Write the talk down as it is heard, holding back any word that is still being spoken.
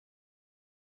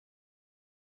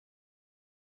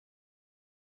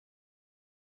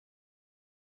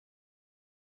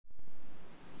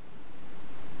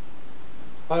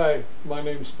Hi, my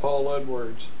name's Paul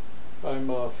Edwards. I'm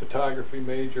a photography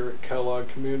major at Kellogg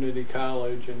Community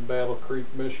College in Battle Creek,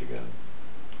 Michigan.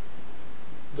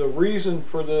 The reason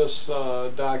for this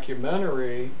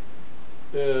documentary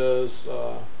is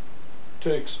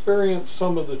to experience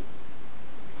some of the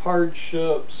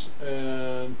hardships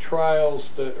and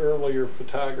trials that earlier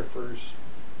photographers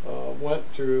went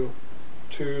through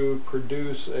to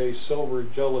produce a silver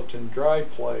gelatin dry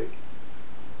plate.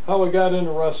 How I got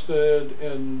interested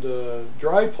in the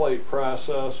dry plate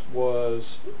process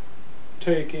was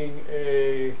taking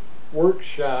a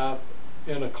workshop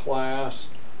in a class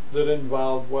that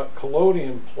involved wet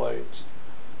collodion plates,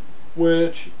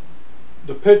 which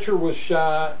the picture was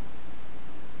shot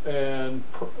and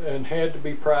had to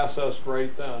be processed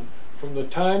right then. From the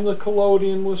time the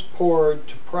collodion was poured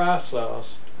to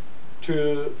processed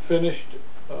to finished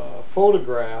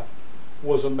photograph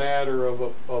was a matter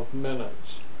of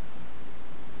minutes.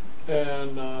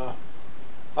 And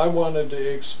I wanted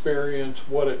to experience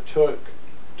what it took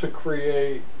to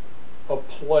create a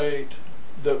plate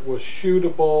that was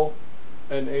shootable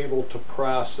and able to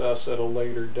process at a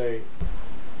later date.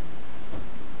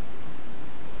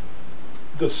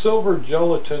 The silver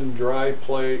gelatin dry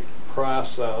plate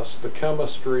process, the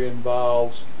chemistry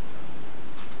involves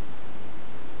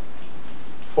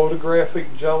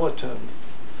photographic gelatin,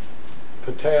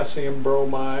 potassium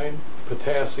bromide,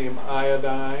 potassium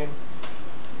iodine.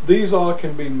 These all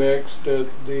can be mixed at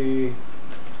the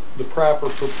proper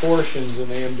proportions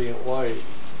in ambient light.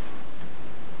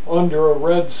 Under a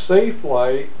red safe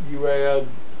light, you add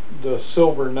the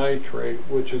silver nitrate,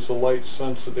 which is a light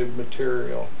sensitive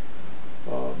material.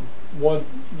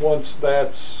 Once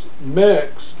that's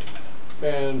mixed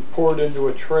and poured into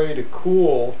a tray to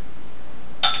cool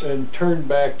and turned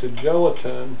back to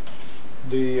gelatin,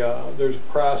 there's a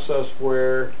process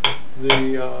where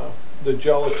the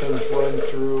gelatins run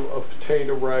through a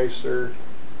potato ricer,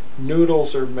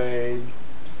 noodles are made,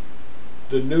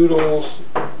 the noodles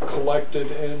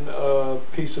collected in a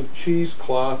piece of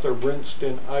cheesecloth are rinsed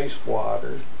in ice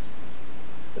water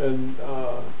and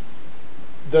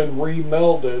then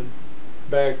remelded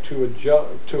back to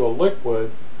a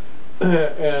liquid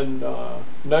and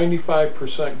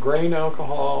 95% grain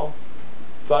alcohol,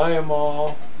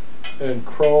 thiamol, and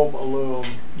chrome alum.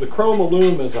 The chrome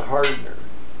alum is a hardener,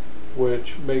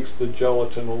 which makes the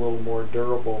gelatin a little more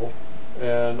durable,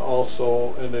 and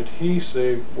also an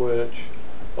adhesive which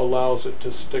allows it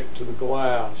to stick to the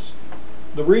glass.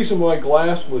 The reason why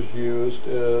glass was used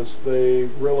is they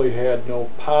really had no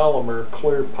polymer,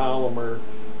 clear polymer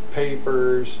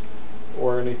papers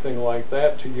or anything like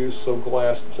that to use, so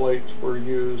glass plates were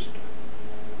used.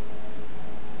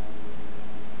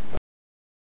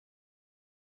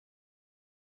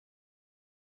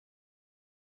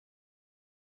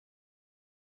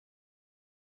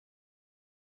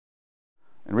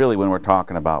 And really, when we're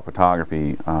talking about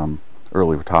photography,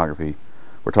 early photography,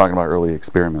 we're talking about early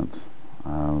experiments.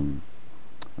 In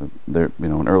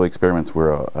early experiments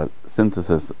were a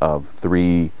synthesis of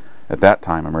three, at that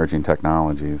time, emerging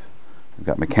technologies. You've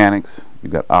got mechanics,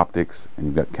 you've got optics, and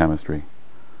you've got chemistry.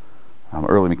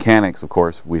 Early mechanics, of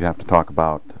course, we'd have to talk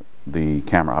about the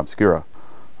camera obscura.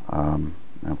 And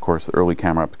of course, the early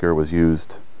camera obscura was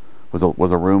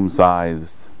a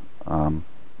room-sized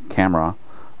camera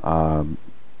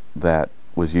that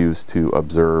was used to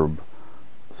observe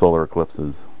solar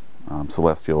eclipses,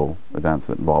 celestial events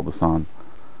that involve the sun.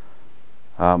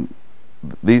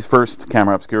 These first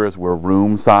camera obscuras were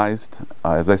room-sized,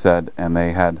 as I said, and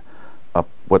they had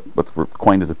what's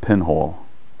coined as a pinhole,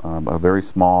 a very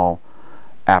small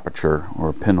aperture or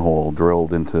a pinhole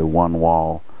drilled into one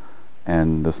wall,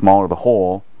 and the smaller the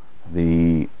hole,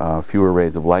 the fewer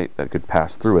rays of light that could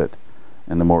pass through it,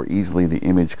 and the more easily the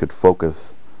image could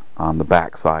focus on the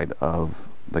back side of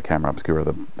the camera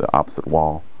obscura, the opposite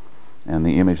wall, and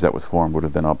the image that was formed would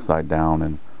have been upside down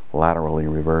and laterally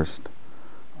reversed,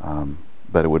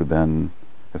 but it would have been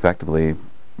effectively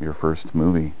your first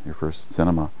movie, your first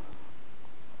cinema.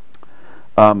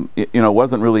 It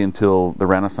wasn't really until the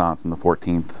Renaissance in the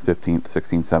 14th, 15th,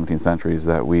 16th, 17th centuries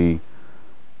that we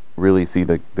really see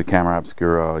the camera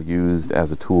obscura used as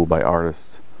a tool by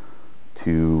artists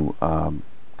to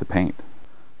paint.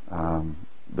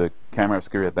 The camera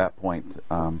obscura at that point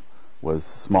was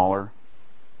smaller,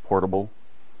 portable.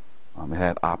 It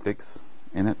had optics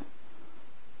in it,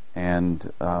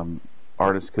 and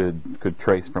artists could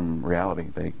trace from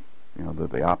reality.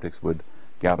 The optics would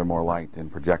gather more light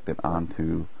and project it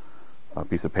onto a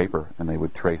piece of paper, and they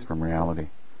would trace from reality.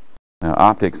 Now,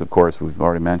 optics, of course, we've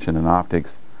already mentioned, and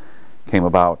optics came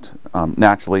about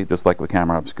naturally, just like the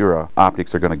camera obscura.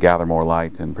 Optics are going to gather more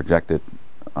light and project it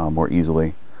more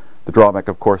easily. The drawback,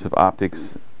 of course, of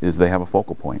optics is they have a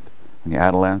focal point. When you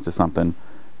add a lens to something,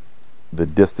 the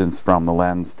distance from the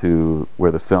lens to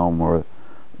where the film or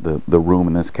the room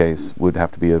in this case would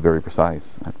have to be very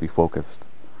precise, have to be focused.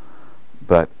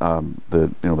 But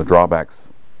the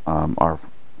drawbacks are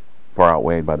far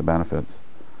outweighed by the benefits.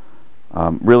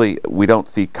 Really, we don't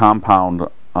see compound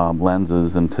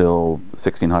lenses until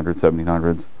 1600s,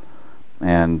 1700s,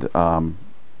 and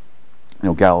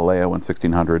Galileo in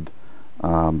 1600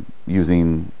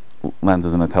 using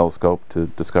lenses in a telescope to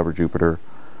discover Jupiter.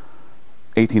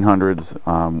 1800s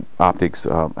optics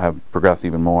have progressed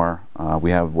even more.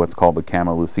 We have what's called the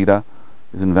camera lucida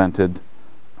is invented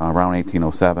around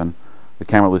 1807. The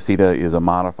camera lucida is a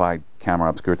modified camera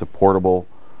obscura. It's a portable.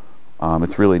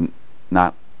 It's really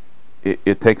not.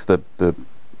 It takes the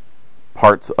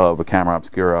parts of a camera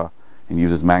obscura and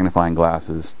uses magnifying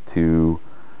glasses to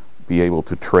be able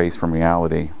to trace from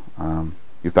reality. You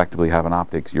effectively have an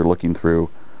optics you're looking through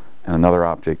and another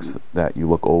optics that you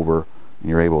look over, and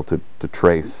you're able to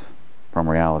trace from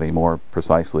reality more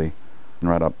precisely and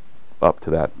right up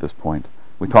to this point.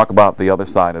 We talk about the other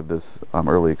side of this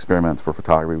early experiments for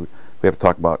photography. We have to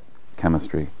talk about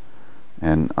chemistry.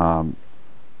 And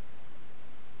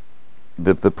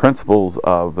the principles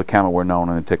of the camera were known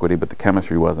in antiquity, but the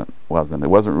chemistry wasn't. It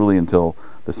wasn't really until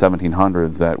the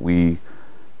 1700s that we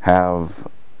have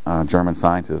German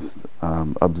scientists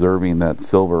observing that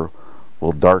silver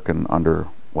will darken under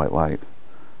white light.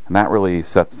 And that really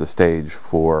sets the stage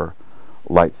for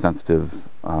light-sensitive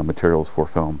materials for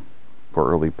film, for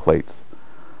early plates.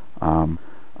 It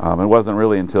wasn't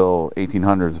really until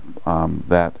 1800s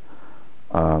that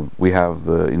we have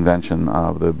the invention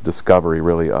of the discovery,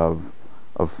 really, of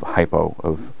HIPO,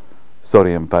 of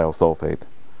sodium thiosulfate,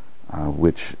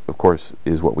 which, of course,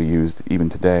 is what we used even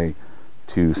today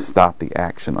to stop the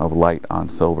action of light on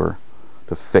silver,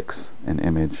 to fix an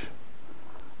image.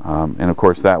 And of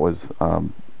course, that was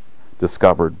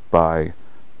discovered by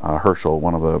Herschel,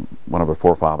 one of the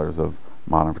forefathers of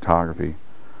modern photography.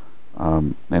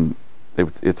 And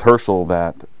it's Herschel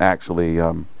that actually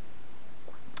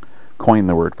coined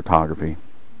the word photography.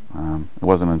 It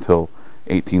wasn't until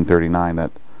 1839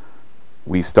 that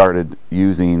we started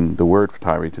using the word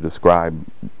photography to describe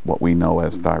what we know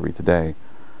as photography today.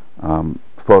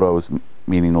 Photos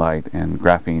meaning light and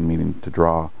graphene meaning to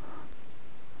draw.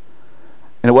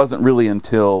 And it wasn't really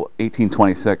until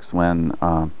 1826 when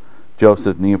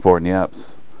Joseph Niépce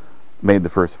Niepce made the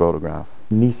first photograph.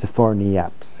 Nicephore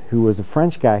Niepce, who was a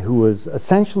French guy who was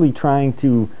essentially trying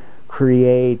to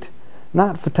create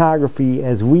not photography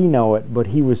as we know it, but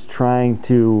he was trying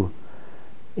to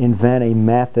invent a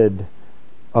method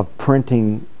of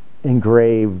printing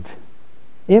engraved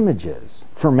images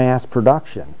for mass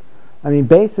production. I mean,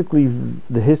 basically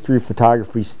the history of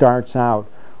photography starts out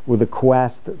with a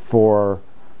quest for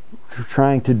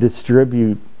trying to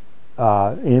distribute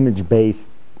image-based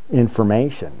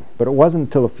information. But it wasn't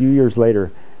until a few years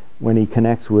later when he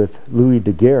connects with Louis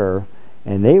Daguerre,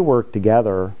 and they work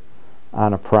together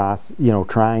on a process,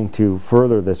 trying to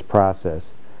further this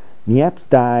process. Niepce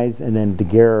dies, and then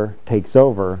Daguerre takes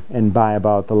over, and by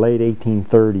about the late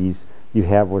 1830s, you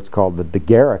have what's called the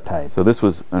daguerreotype. So this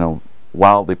was,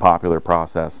 wildly popular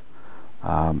process.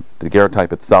 The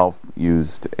daguerreotype itself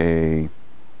used a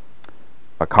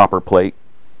copper plate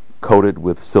coated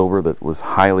with silver that was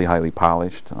highly, highly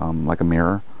polished, like a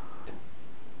mirror,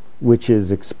 which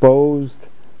is exposed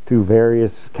to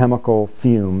various chemical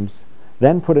fumes,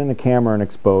 then put in a camera and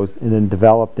exposed, and then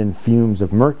developed in fumes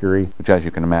of mercury, which, as you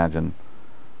can imagine,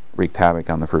 wreaked havoc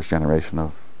on the first generation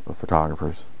of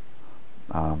photographers.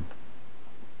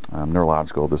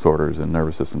 Neurological disorders and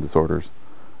nervous system disorders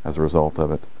as a result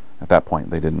of it. At that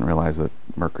point, they didn't realize that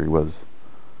mercury was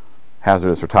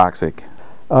hazardous or toxic.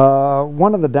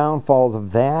 One of the downfalls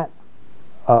of that,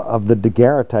 of the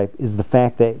daguerreotype, is the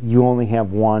fact that you only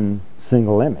have one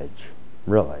single image,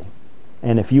 really.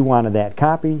 And if you wanted that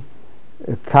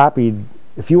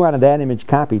if you wanted that image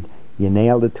copied, you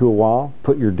nailed it to a wall,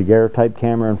 put your daguerreotype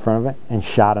camera in front of it, and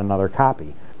shot another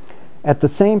copy. At the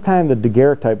same time the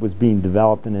daguerreotype was being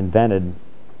developed and invented,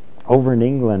 over in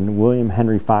England, William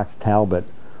Henry Fox Talbot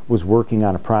was working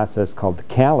on a process called the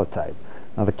calotype.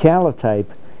 Now, the calotype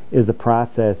is a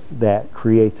process that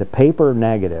creates a paper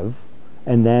negative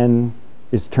and then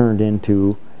is turned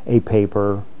into a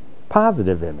paper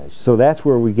positive image. So that's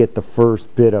where we get the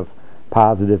first bit of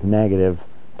positive negative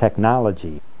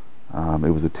technology.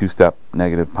 It was a two-step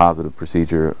negative positive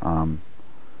procedure, and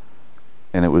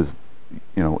it was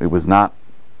it was not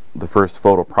the first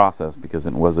photo process because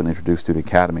it wasn't introduced to the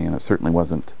Academy, and it certainly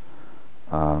wasn't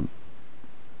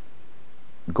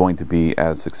going to be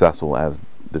as successful as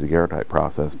the daguerreotype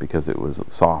process because it was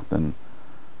soft and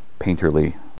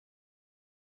painterly.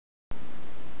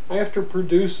 After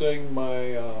producing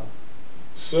my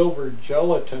silver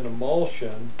gelatin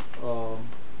emulsion,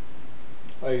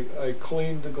 I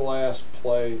cleaned the glass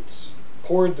plates,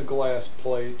 poured the glass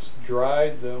plates,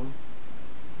 dried them,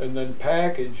 and then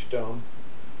packaged them.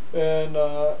 And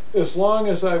as long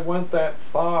as I went that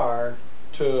far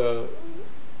to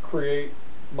create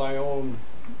my own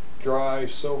dry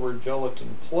silver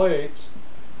gelatin plates,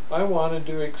 I wanted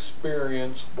to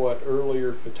experience what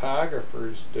earlier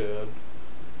photographers did.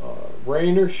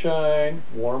 Rain or shine,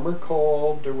 warm or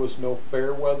cold, there was no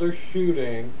fair weather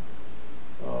shooting.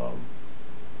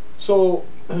 So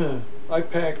I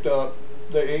packed up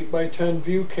the 8x10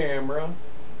 view camera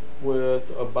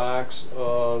with a box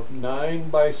of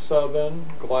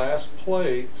 9x7 glass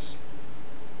plates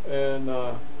and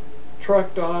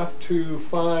trucked off to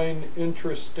find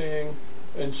interesting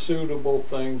and suitable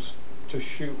things to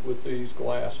shoot with these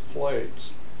glass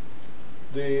plates.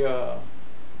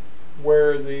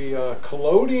 Where the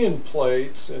collodion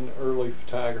plates in early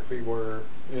photography were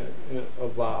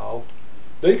evolved,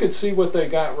 they could see what they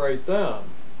got right then.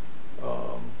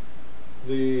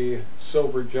 The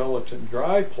silver gelatin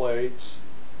dry plates,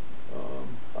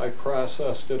 I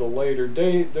processed at a later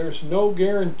date. There's no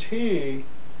guarantee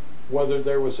whether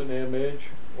there was an image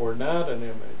or not an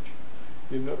image.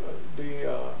 You know,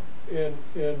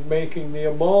 in making the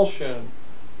emulsion,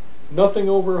 nothing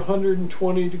over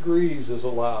 120 degrees is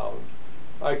allowed.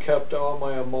 I kept all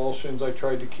my emulsions, I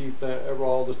tried to keep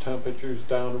all the temperatures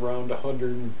down around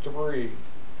 103,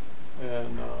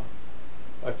 and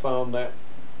I found that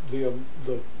the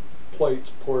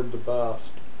plates poured the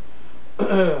best.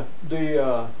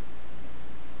 The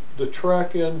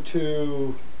trek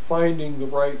into finding the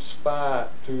right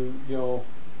spot to,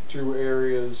 through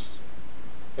areas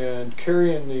and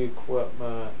carrying the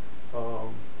equipment,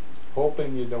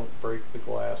 hoping you don't break the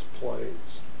glass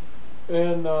plates,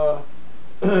 and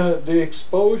the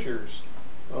exposures,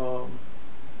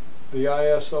 the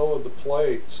ISO of the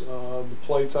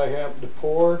plates I happen to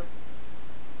pour,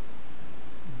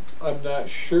 I'm not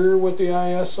sure what the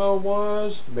ISO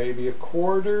was, maybe a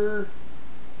quarter,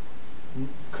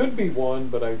 could be 1,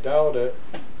 but I doubt it.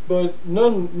 But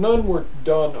none were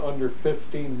done under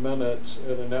 15 minutes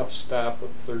at an f-stop of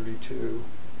 32.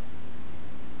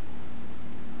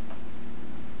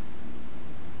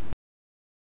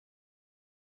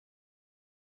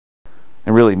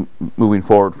 And really, moving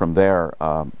forward from there,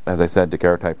 as I said,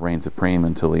 daguerreotype reigned supreme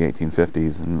until the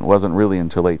 1850s, and it wasn't really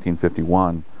until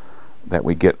 1851 that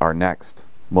we get our next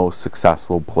most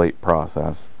successful plate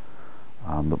process,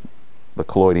 the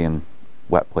collodion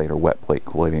wet plate or wet plate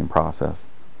collodion process.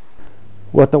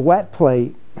 What the wet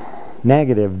plate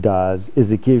negative does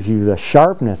is it gives you the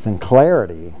sharpness and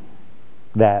clarity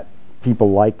that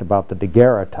people liked about the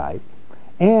daguerreotype,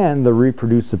 and the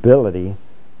reproducibility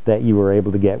that you were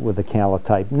able to get with the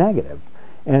calotype negative.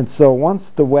 And so once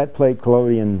the wet plate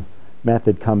collodion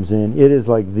method comes in, it is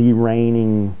like the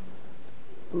reigning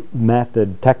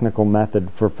method, technical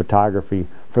method for photography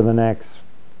for the next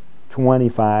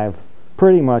 25,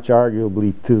 pretty much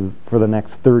arguably for the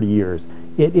next 30 years.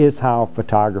 It is how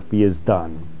photography is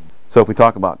done. So if we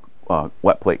talk about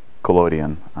wet plate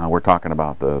collodion, we're talking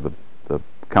about the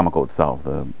chemical itself,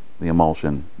 the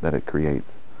emulsion that it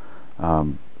creates.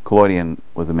 Collodion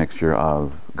was a mixture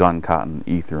of gun cotton,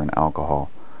 ether, and alcohol.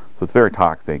 So it's very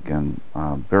toxic and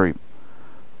very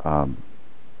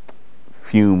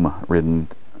fume-ridden.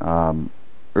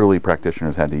 Early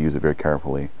practitioners had to use it very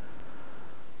carefully.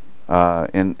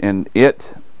 And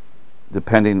it,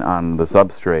 depending on the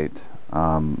substrate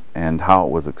and how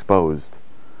it was exposed,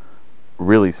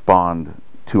 really spawned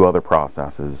 2 other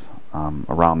processes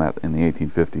around that in the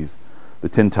 1850s. The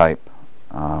tintype,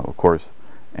 of course,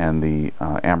 and the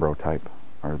ambrotype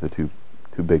are the two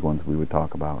big ones we would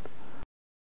talk about.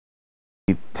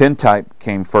 The tintype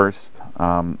came first,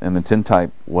 and the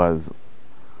tintype was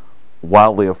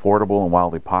wildly affordable and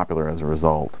wildly popular as a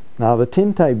result. Now the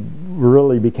tintype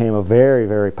really became a very,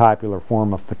 very popular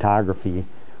form of photography,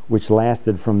 which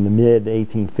lasted from the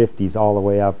mid-1850s all the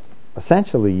way up,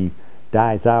 essentially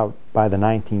dies out by the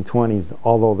 1920s,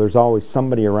 although there's always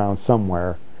somebody around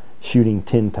somewhere shooting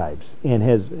tintypes, and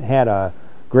has had a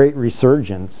great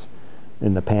resurgence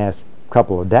in the past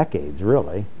couple of decades,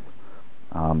 really.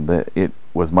 It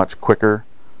was much quicker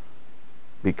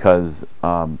because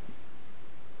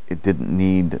it didn't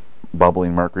need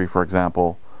bubbling mercury, for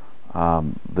example.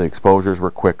 The exposures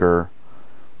were quicker.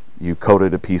 You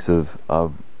coated a piece of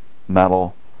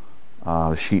metal,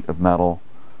 a sheet of metal,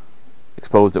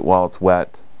 exposed it while it's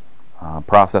wet,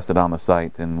 processed it on the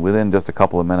site, and within just a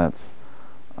couple of minutes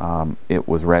it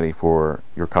was ready for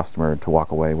your customer to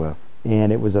walk away with.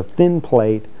 And it was a thin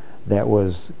plate that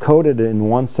was coated in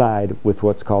one side with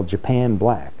what's called Japan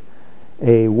black.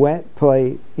 A wet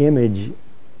plate image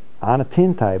on a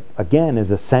tintype, again,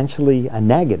 is essentially a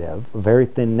negative, a very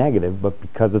thin negative, but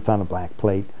because it's on a black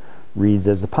plate, reads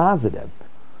as a positive.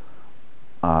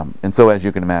 And so, as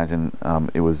you can imagine,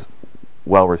 it was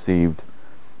well received.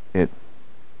 It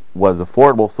was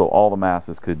affordable, so all the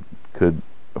masses could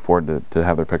afford to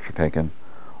have their picture taken,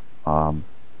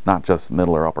 not just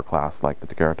middle or upper class like the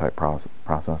daguerreotype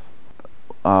process.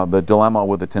 The dilemma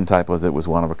with the tintype was it was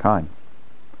one of a kind,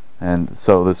 and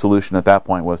so the solution at that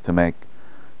point was to make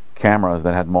cameras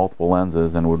that had multiple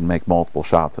lenses and would make multiple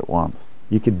shots at once.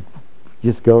 You could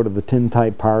just go to the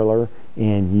tintype parlor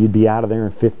and you'd be out of there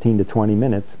in 15 to 20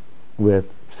 minutes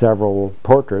with several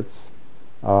portraits.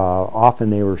 Often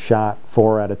they were shot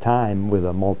 4 at a time with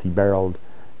a multi-barreled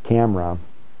camera.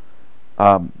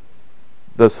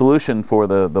 The solution for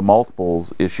the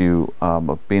multiples issue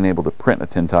of being able to print a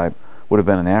tintype would have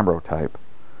been an ambrotype.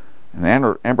 An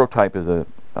ambrotype is a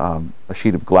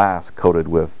sheet of glass coated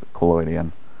with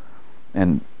collodion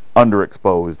and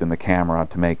underexposed in the camera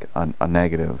to make a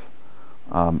negative.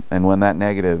 And when that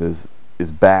negative is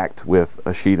backed with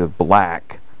a sheet of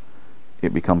black,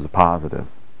 it becomes a positive.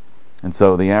 And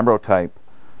so the ambrotype,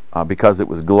 because it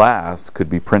was glass, could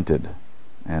be printed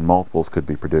and multiples could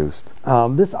be produced.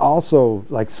 This also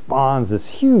spawns this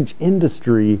huge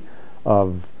industry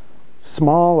of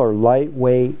smaller,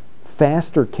 lightweight,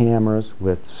 faster cameras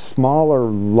with smaller,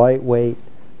 lightweight,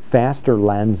 faster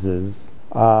lenses.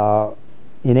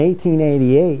 In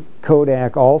 1888,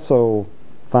 Kodak also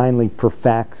finally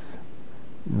perfects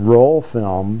roll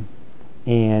film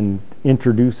and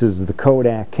introduces the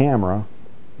Kodak camera,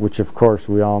 which of course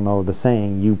we all know the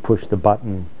saying, you push the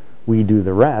button, we do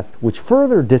the rest, which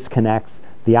further disconnects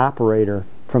the operator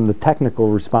from the technical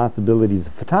responsibilities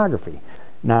of photography.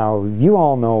 Now, you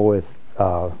all know with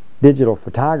digital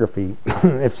photography,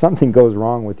 if something goes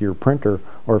wrong with your printer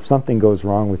or if something goes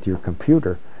wrong with your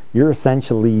computer, you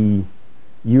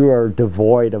are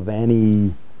devoid of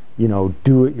any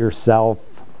do-it-yourself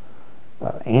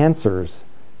answers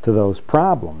to those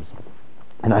problems.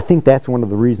 And I think that's one of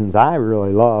the reasons I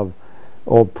really love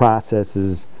old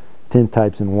processes,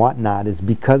 tintypes and whatnot, is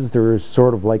because there is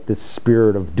sort of like this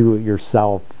spirit of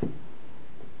do-it-yourself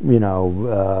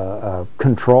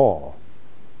control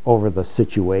over the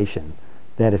situation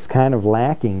that is kind of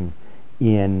lacking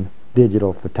in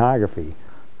digital photography.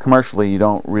 Commercially, you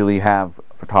don't really have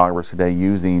photographers today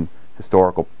using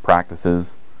historical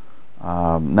practices,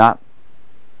 not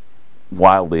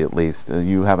wildly at least.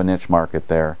 You have a niche market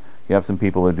there. You have some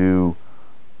people who do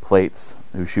plates,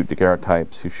 who shoot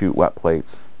daguerreotypes, who shoot wet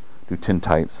plates, do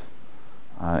tintypes,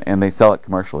 and they sell it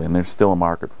commercially, and there's still a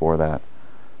market for that.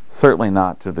 Certainly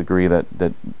not to the degree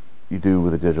that you do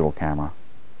with a digital camera.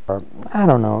 I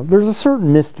don't know. There's a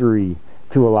certain mystery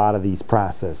to a lot of these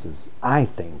processes, I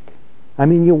think. I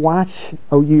mean, you're watching,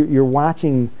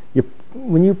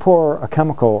 when you pour a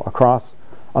chemical across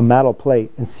a metal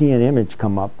plate and see an image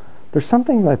come up, there's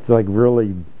something that's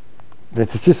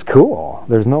it's just cool.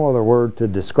 There's no other word to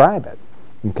describe it,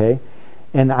 okay?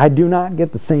 And I do not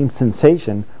get the same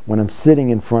sensation when I'm sitting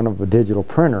in front of a digital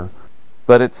printer.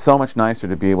 But it's so much nicer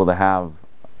to be able to have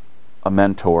a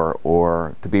mentor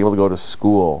or to be able to go to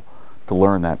school to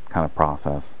learn that kind of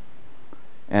process.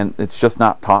 And it's just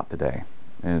not taught today.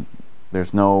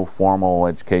 There's no formal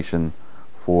education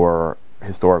for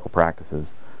historical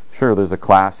practices. Sure, there's a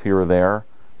class here or there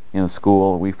in a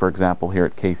school. We, for example, here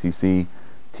at KCC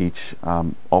teach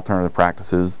alternative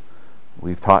practices.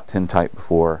 We've taught tintype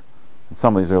before in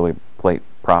some of these early plate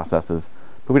processes,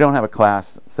 but we don't have a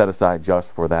class set aside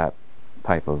just for that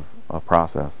type of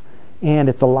process. And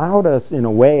it's allowed us, in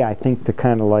a way, I think, to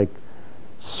kind of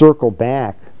circle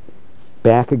back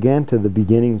again to the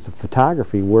beginnings of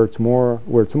photography, where it's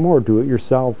a more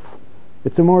do-it-yourself.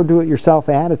 It's a more do-it-yourself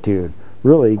attitude.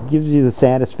 Really, it gives you the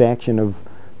satisfaction of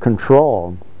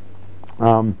control.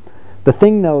 The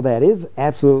thing, though, that is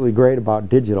absolutely great about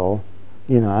digital,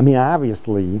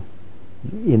 obviously,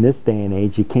 in this day and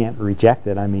age, you can't reject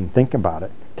it. I mean, think about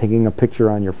it. Taking a picture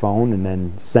on your phone and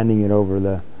then sending it over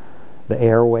the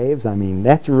airwaves, I mean,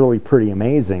 that's really pretty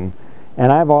amazing.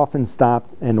 And I've often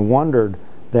stopped and wondered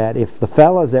that if the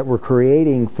fellas that were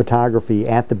creating photography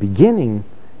at the beginning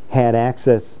had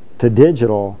access to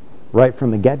digital right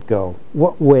from the get-go,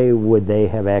 what way would they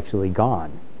have actually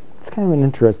gone? It's kind of an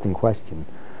interesting question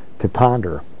to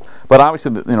ponder. But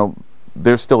obviously,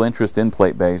 there's still interest in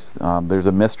plate-based. There's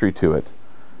a mystery to it.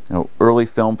 Early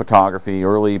film photography,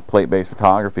 early plate-based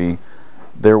photography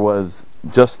there was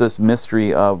just this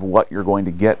mystery of what you're going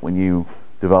to get when you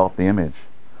develop the image.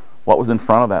 What was in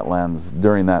front of that lens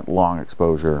during that long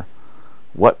exposure?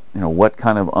 What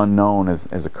kind of unknown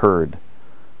has occurred?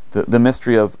 The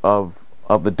mystery of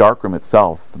the darkroom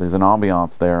itself. There's an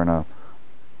ambiance there and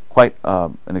quite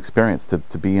an experience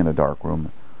to be in a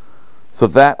darkroom. So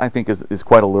that, I think, is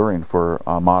quite alluring for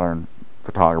modern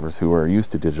photographers who are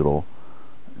used to digital.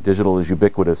 Digital is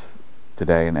ubiquitous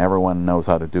today, and everyone knows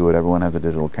how to do it. Everyone has a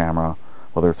digital camera,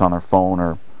 whether it's on their phone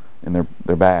or in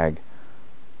their bag.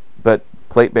 But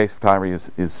plate-based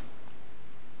photography is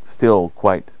still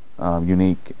quite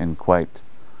unique and quite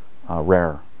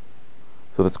rare.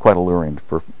 So that's quite alluring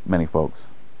for many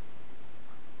folks.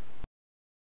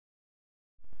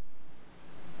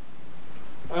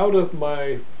 Out of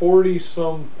my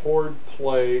 40-some poured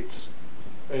plates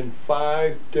and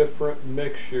 5 different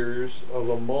mixtures of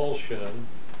emulsion,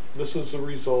 this is the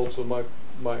results of my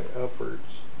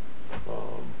efforts.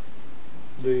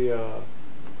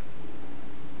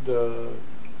 The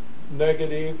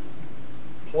negative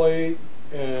plate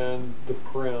and the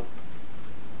print.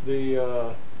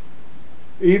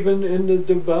 Even in the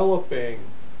developing,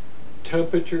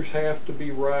 temperatures have to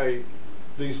be right.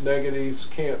 These negatives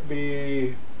can't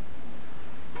be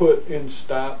put in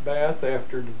stop bath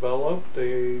after developed.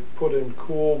 They put in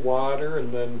cool water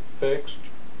and then fixed.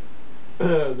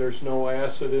 There's no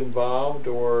acid involved,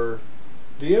 or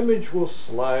the image will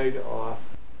slide off.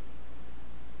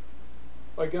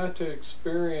 I got to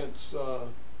experience,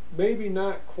 maybe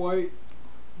not quite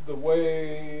the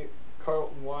way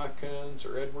Carleton Watkins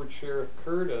or Edward Sheriff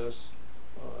Curtis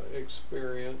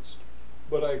experienced,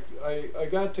 but I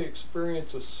got to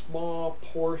experience a small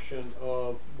portion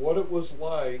of what it was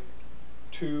like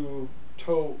to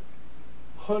tote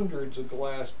hundreds of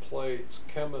glass plates,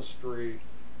 chemistry,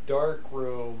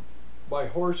 darkroom, by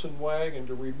horse and wagon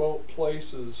to remote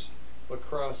places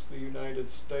across the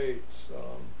United States.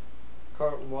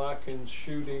 Carleton Watkins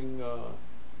shooting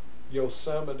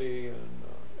Yosemite, and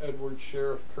Edward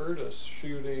Sheriff Curtis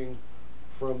shooting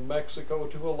from Mexico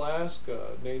to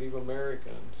Alaska, Native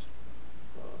Americans.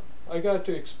 I got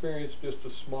to experience just a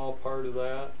small part of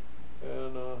that,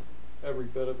 and every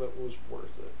bit of it was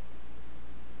worth it.